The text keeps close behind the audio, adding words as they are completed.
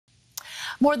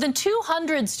More than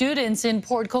 200 students in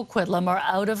Port Coquitlam are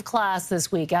out of class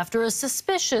this week after a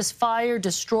suspicious fire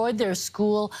destroyed their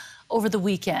school over the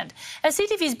weekend. As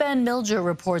CTV's Ben Milger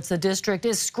reports, the district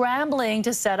is scrambling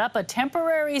to set up a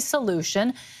temporary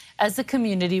solution as the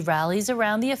community rallies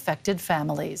around the affected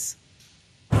families.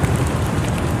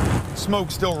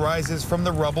 Smoke still rises from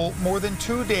the rubble more than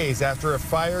 2 days after a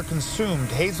fire consumed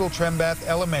Hazel Trembath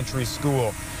Elementary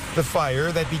School. The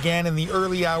fire that began in the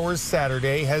early hours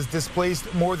Saturday has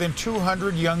displaced more than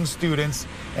 200 young students,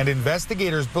 and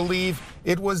investigators believe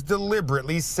it was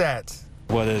deliberately set.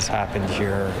 What has happened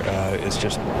here is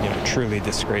just truly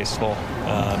disgraceful,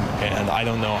 and I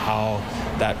don't know how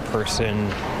that person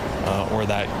or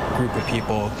that group of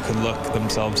people could look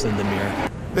themselves in the mirror.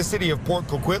 The city of Port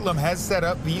Coquitlam has set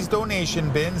up these donation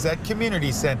bins at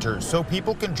community centers so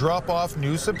people can drop off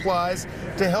new supplies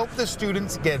to help the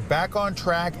students get back on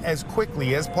track as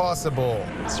quickly as possible.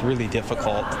 It's really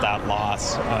difficult, that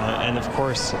loss. And of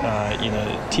course,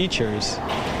 teachers,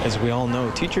 as we all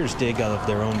know, teachers dig out of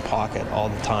their own pocket all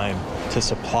the time to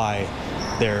supply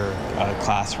their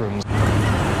classrooms.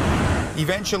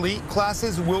 Eventually,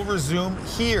 classes will resume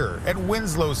here at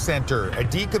Winslow Center, a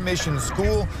decommissioned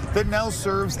school that now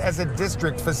serves as a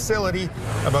district facility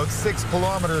about 6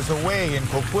 kilometers away in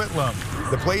Coquitlam.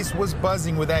 The place was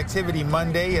buzzing with activity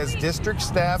Monday as district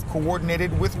staff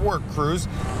coordinated with work crews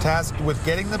tasked with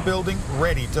getting the building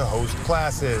ready to host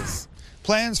classes.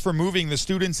 Plans for moving the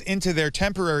students into their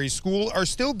temporary school are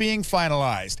still being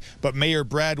finalized, but Mayor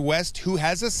Brad West, who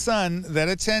has a son that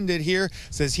attended here,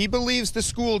 says he believes the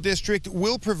school district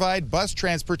will provide bus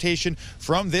transportation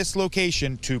from this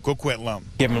location to Coquitlam.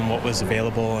 Given what was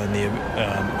available and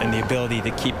the ability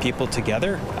to keep people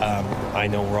together, I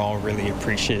know we're all really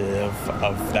appreciative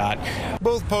of that.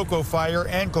 Both Poco Fire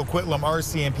and Coquitlam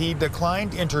RCMP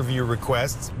declined interview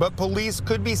requests, but police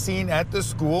could be seen at the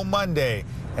school Monday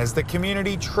as the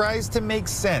community tries to make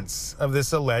sense of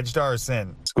this alleged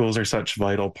arson. Schools are such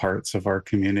vital parts of our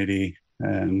community,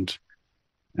 and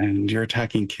you're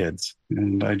attacking kids,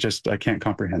 and I can't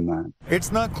comprehend that.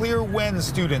 It's not clear when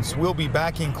students will be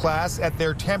back in class at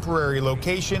their temporary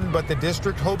location, but the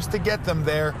district hopes to get them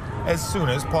there as soon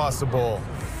as possible.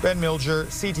 Ben Milger,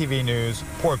 CTV News,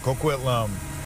 Port Coquitlam.